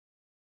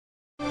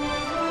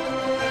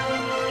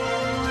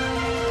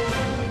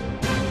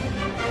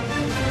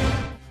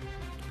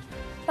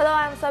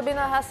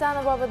Sabina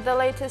Hasanova with the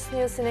latest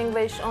news in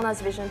English on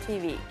Azerbaijan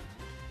TV.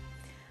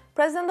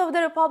 President of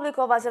the Republic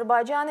of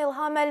Azerbaijan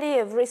Ilham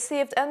Aliyev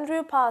received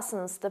Andrew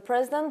Parsons, the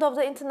President of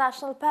the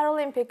International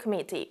Paralympic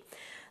Committee.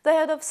 The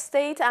head of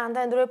state and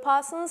Andrew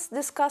Parsons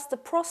discussed the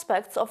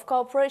prospects of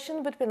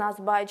cooperation between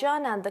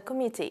Azerbaijan and the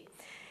committee.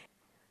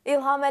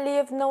 Ilham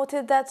Aliyev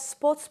noted that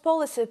sports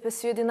policy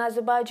pursued in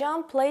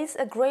Azerbaijan plays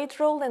a great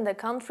role in the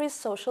country's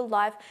social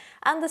life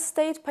and the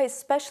state pays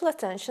special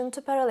attention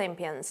to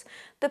Paralympians.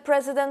 The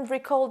president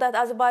recalled that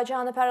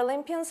Azerbaijani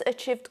Paralympians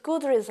achieved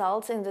good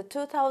results in the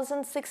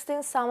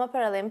 2016 Summer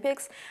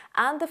Paralympics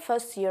and the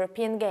first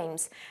European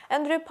Games.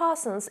 Andrew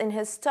Parsons, in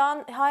his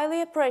turn,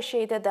 highly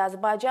appreciated the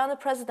Azerbaijani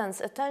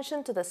president's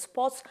attention to the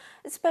sports,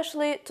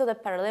 especially to the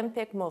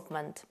Paralympic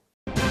movement.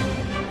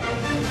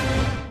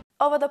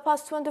 Over the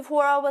past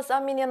 24 hours,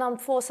 Armenian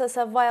armed forces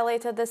have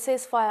violated the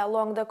ceasefire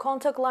along the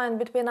contact line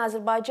between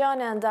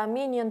Azerbaijan and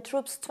Armenian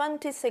troops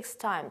 26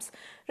 times,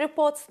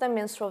 reports the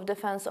Minister of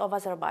Defense of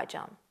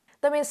Azerbaijan.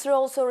 The minister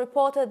also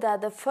reported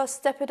that the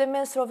first Deputy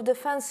Minister of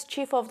Defense,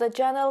 Chief of the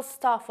General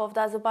Staff of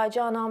the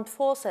Azerbaijan Armed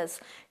Forces,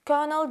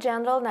 Colonel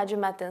General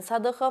Najimuddin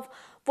Sadykhov,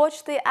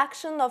 watched the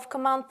action of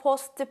command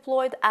posts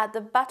deployed at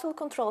the Battle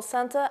Control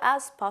Center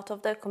as part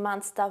of the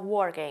Command Staff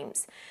War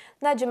Games.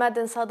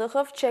 Najimuddin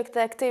Sadykhov checked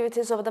the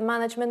activities of the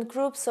management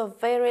groups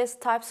of various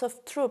types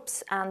of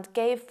troops and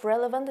gave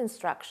relevant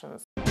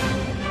instructions.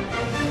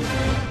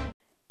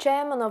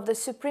 Chairman of the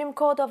Supreme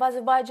Court of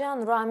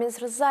Azerbaijan, Ramiz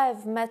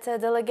Rzayev, met a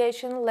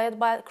delegation led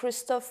by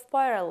Christophe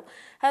Poirel,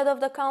 head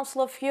of the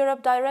Council of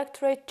Europe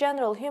Directorate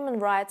General Human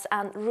Rights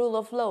and Rule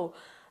of Law.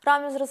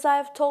 Ramiz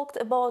Rzayev talked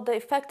about the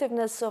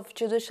effectiveness of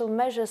judicial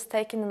measures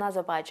taken in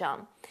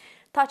Azerbaijan.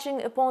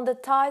 Touching upon the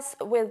ties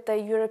with the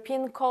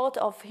European Court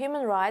of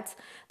Human Rights,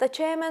 the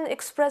chairman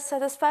expressed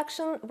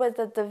satisfaction with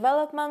the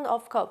development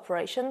of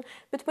cooperation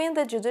between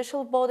the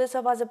judicial bodies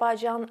of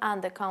Azerbaijan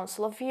and the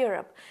Council of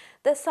Europe.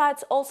 The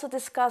sides also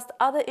discussed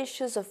other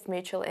issues of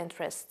mutual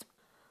interest.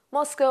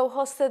 Moscow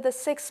hosted the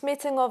 6th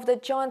meeting of the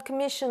Joint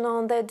Commission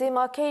on the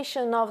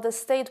demarcation of the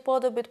state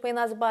border between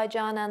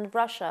Azerbaijan and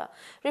Russia,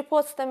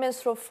 reports the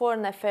Minister of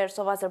Foreign Affairs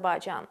of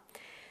Azerbaijan.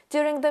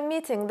 During the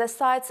meeting, the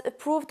sides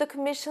approved the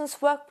Commission's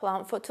work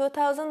plan for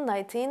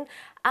 2019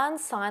 and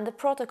signed the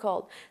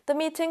protocol. The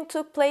meeting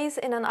took place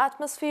in an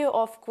atmosphere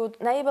of good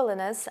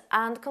neighborliness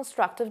and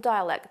constructive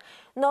dialogue.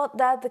 Note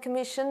that the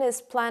Commission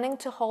is planning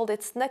to hold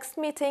its next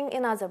meeting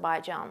in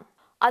Azerbaijan.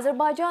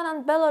 Azerbaijan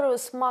and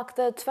Belarus mark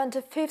the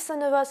 25th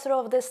anniversary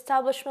of the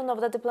establishment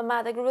of the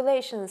diplomatic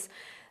relations.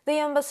 The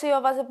Embassy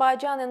of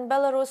Azerbaijan in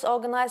Belarus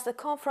organized a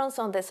conference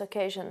on this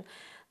occasion.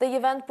 The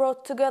event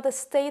brought together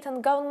state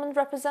and government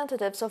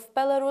representatives of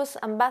Belarus,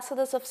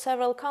 ambassadors of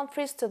several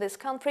countries to this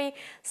country,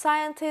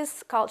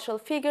 scientists, cultural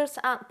figures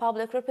and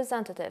public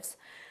representatives.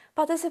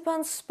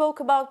 Participants spoke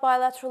about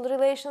bilateral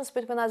relations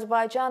between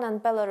Azerbaijan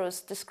and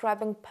Belarus,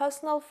 describing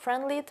personal,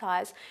 friendly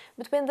ties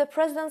between the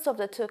presidents of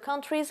the two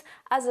countries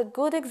as a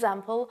good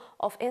example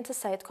of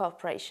interstate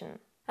cooperation.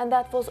 And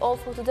that was all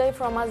for today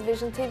from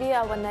Azerbaijan TV.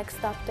 Our next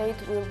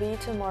update will be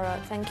tomorrow.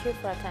 Thank you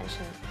for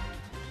attention.